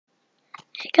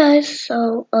Hey guys, today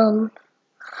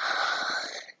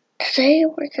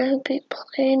we're gonna be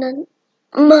playing on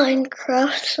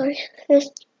Minecraft. So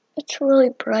it's really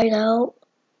bright out.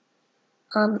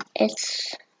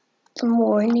 It's the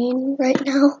morning right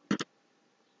now.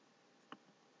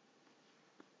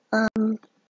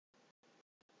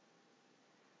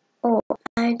 Oh,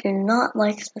 I do not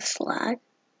like this lag.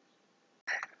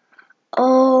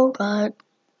 Oh god,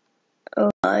 oh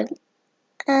god.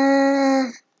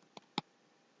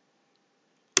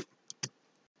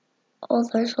 Oh,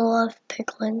 there's a lot of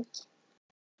piglins.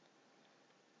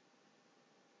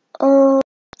 Oh,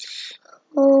 so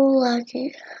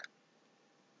laggy.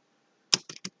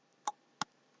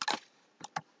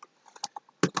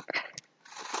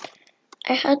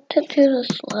 I had to do this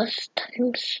last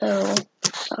time, so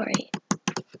sorry.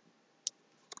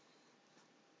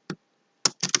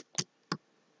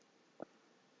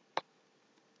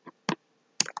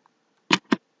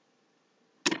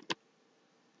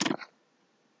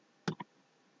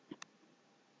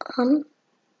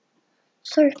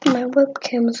 Sorry if my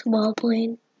webcam is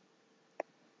wobbling.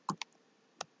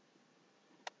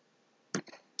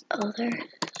 Oh, there it is.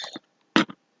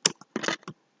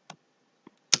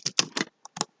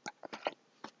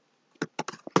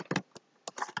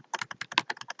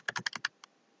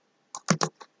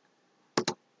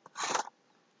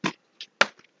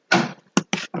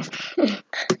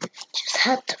 Just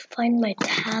had to find my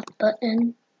tab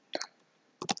button.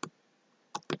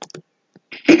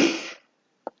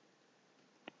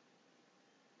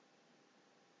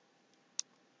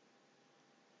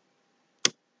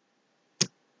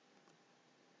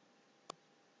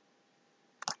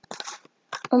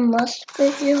 Last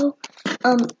video,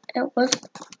 it wasn't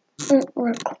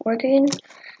recording,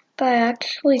 but I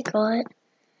actually got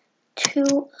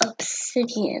 2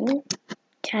 obsidian.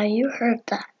 Yeah, you heard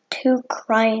that. 2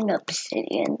 crying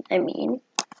obsidian, I mean.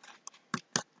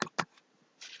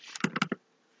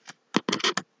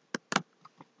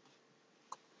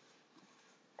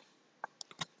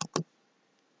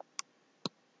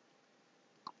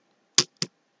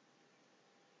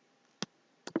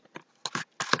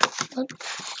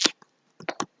 Let's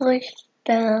place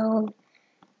down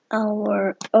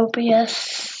our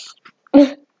OBS.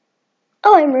 Oh,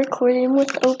 I'm recording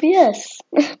with OBS.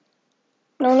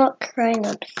 No, not crying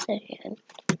obsidian.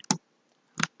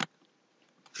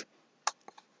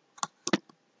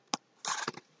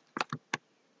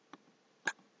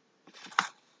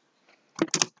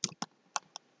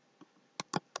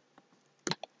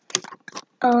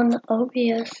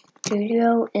 OBS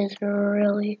Studio is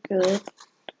really good.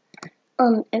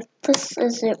 If this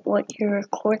isn't what you're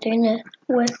recording it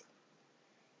with,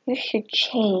 you should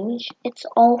change. It's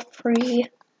all free.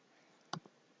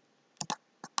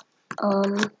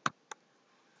 And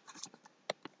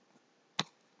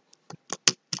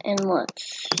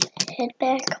let's head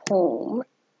back home.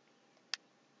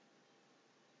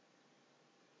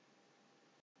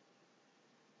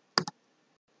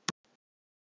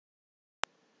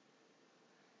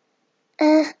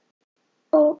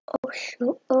 Oh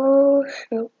shoot.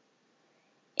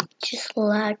 It just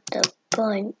lagged a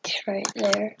bunch right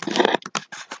there.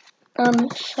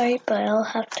 Sorry, but I'll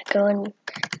have to go in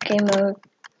game mode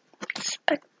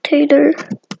spectator.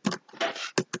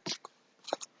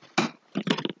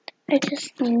 I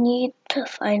just need to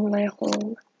find my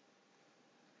home.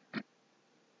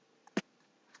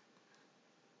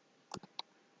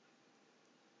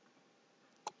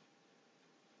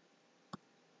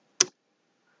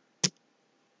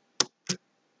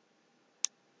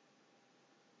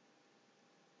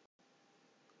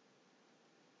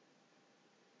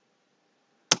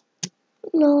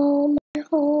 No, my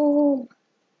home.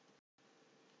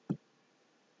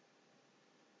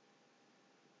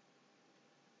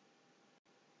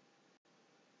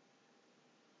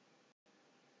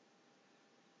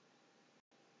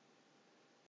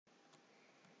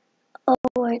 Oh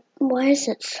wait, why is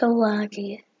it so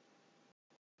laggy?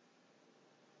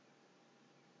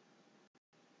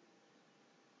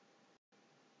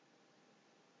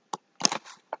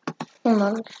 Hold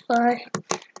on, sorry.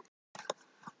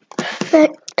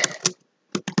 Perfect.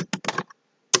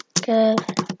 Give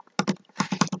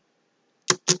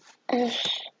S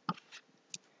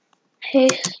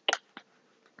paste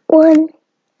 1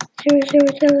 0 0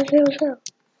 0 0 0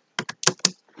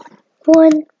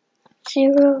 1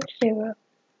 0 0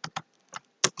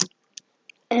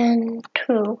 and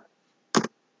 2.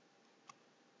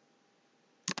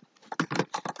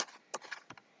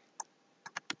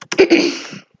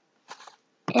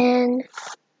 And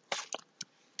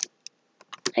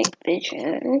night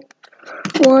vision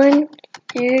 1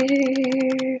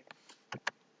 0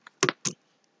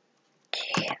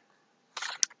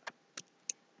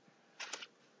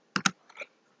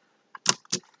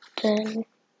 then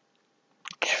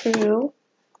true.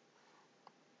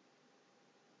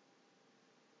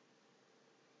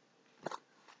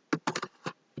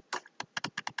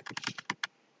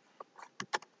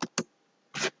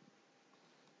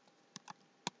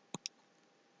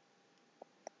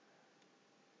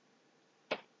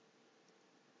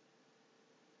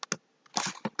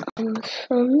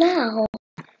 So now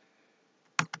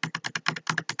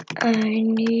I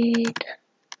need,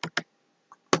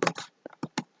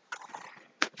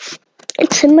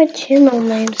 it's in my channel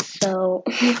name, so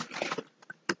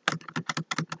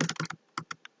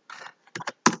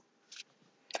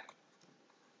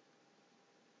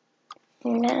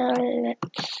now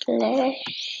let's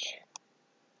slash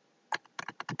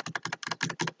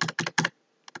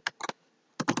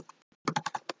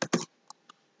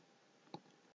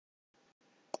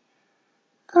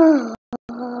oh.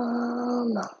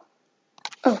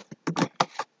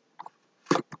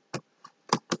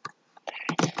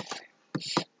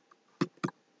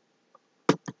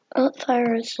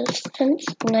 Fire resistance,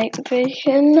 night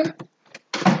vision,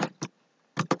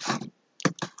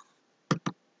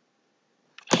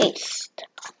 haste,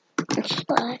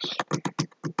 slash,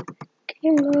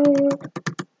 game mode,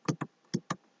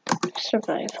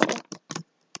 survival.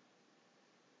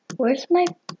 Where's my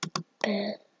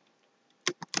bed?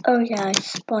 Oh yeah, I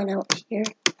spawn out here.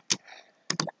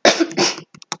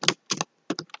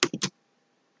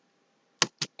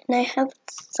 And I have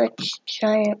such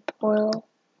giant portal.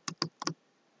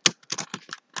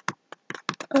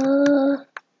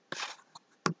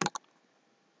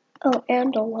 Oh,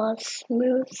 and a lot of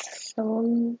smooth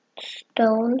stone.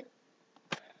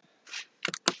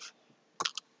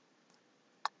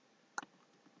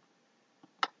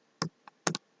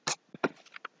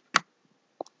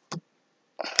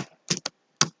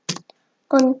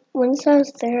 Once I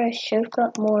was there, I should have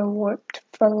got more warped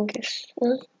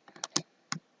funguses.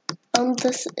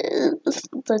 This is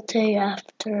the day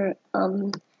after,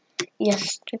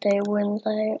 yesterday when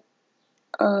I,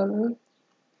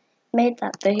 made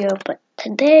that video, but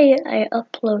today I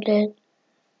uploaded,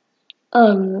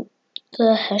 the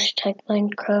hashtag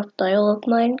Minecraft, I love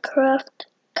Minecraft,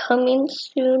 coming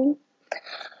soon.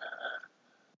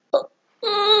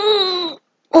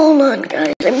 Hold on,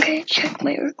 guys, I'm gonna check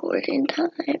my recording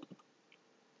time.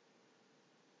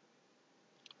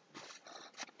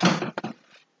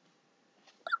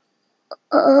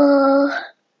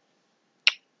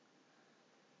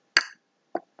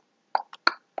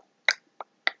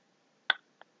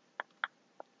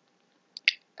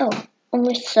 Oh,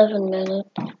 only 7 minutes.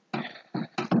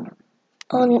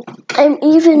 I'm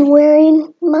even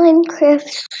wearing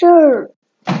Minecraft shirt.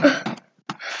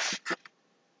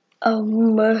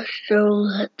 So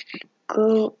let's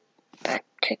go back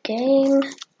to game.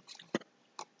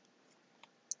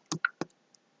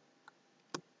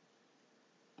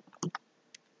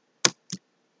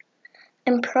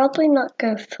 I'm probably not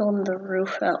gonna film the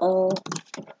roof at all.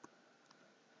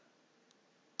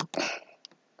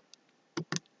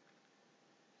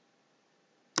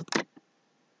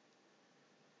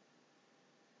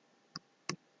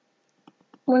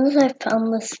 Once I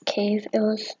found this cave, it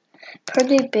was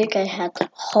pretty big. I had to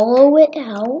hollow it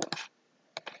out,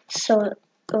 so it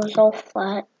was all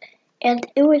flat, and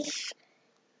it was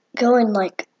going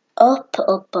like up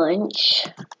a bunch.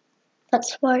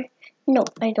 That's why, no,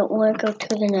 I don't want to go to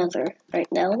the nether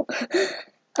right now.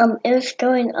 It was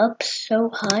going up so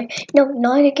high. No,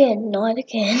 not again, not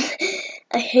again.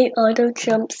 I hate auto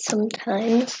jumps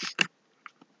sometimes.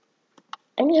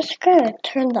 I'm just gonna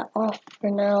turn that off for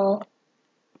now.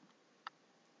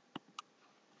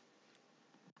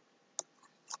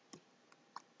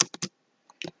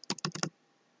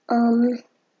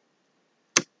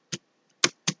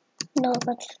 No,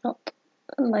 that's not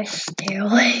my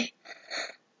stairway.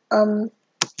 I'm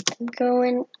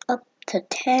going up to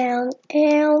town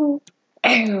and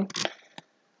I'm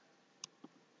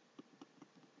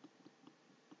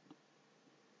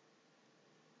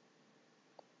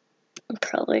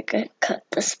probably gonna cut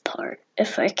this part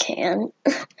if I can.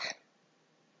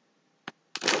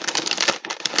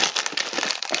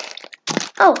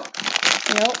 Oh,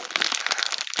 nope.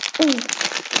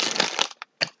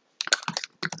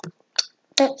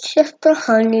 That's just a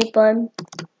honey bun.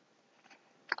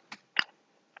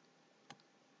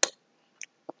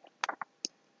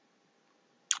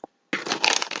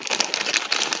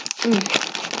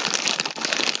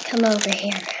 Come over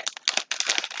here.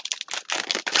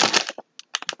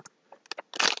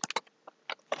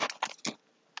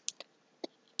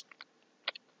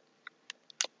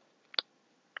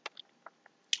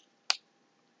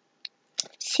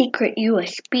 Secret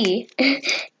USB.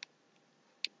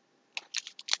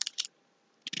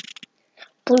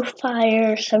 Blue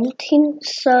Fire, 17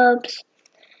 subs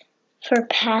for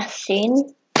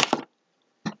passing.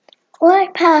 Well, I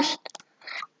passed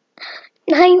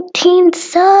 19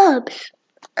 subs.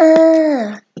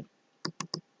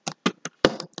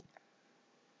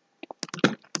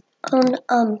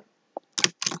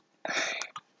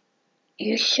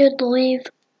 You should leave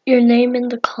your name in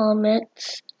the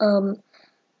comments,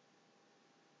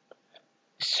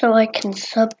 so I can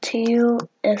sub to you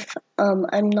if,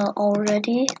 I'm not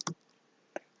already.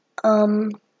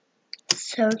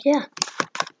 So yeah.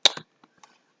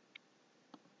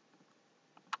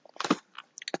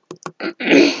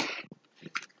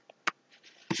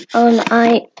 And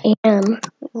I am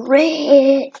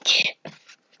rich.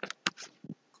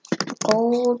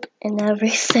 Gold and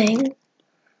everything.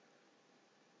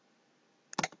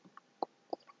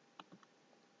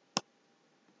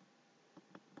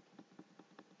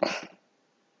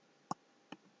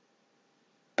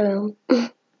 Boom.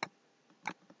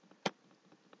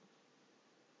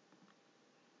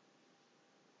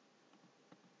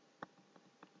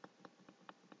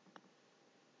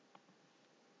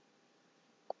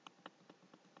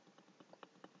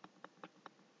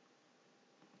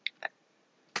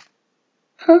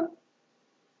 Huh?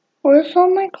 Where's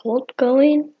all my gold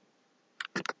going?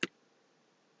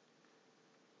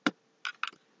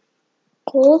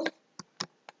 Gold?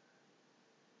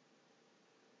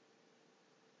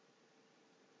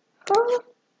 Huh?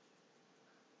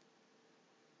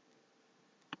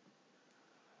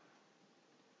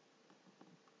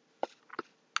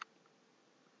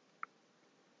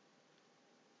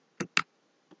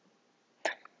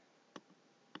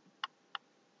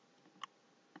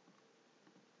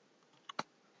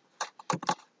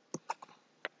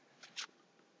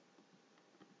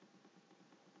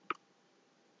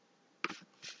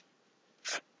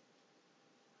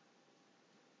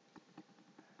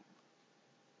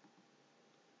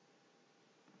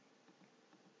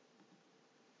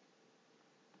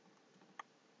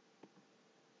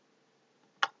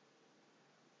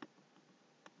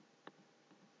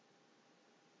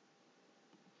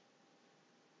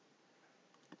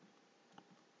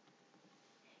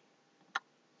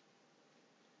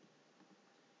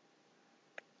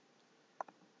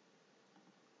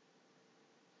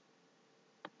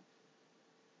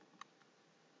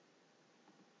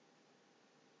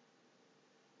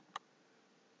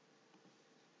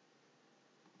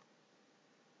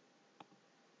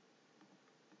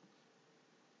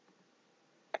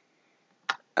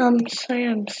 Sorry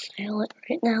I'm silent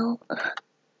right now.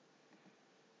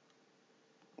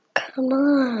 Come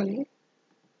on.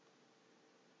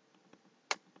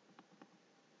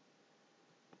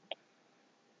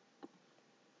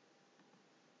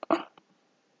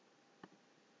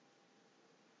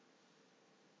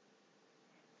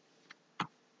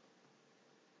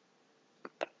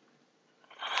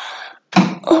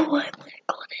 Oh, I want to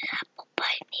go to the apple, but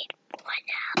I need one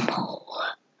apple.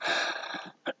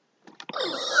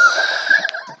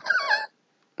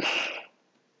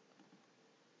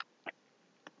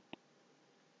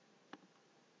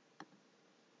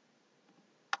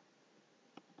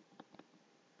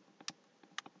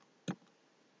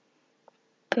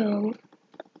 Boom.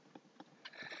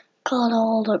 Got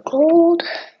all the gold.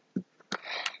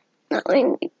 Now I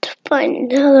need to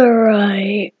find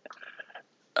netherite.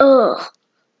 Ugh.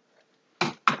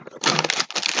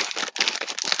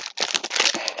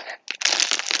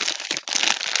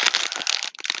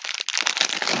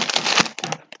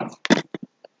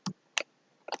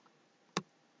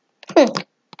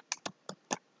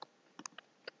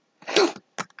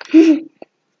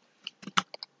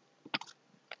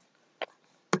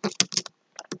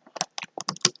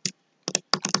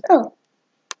 Oh.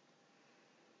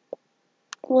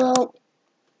 Well,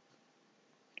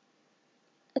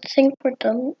 I think we're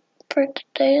done for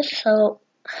today, so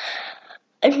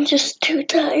I'm just too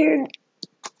tired.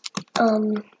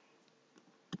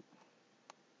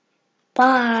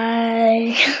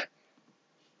 Bye.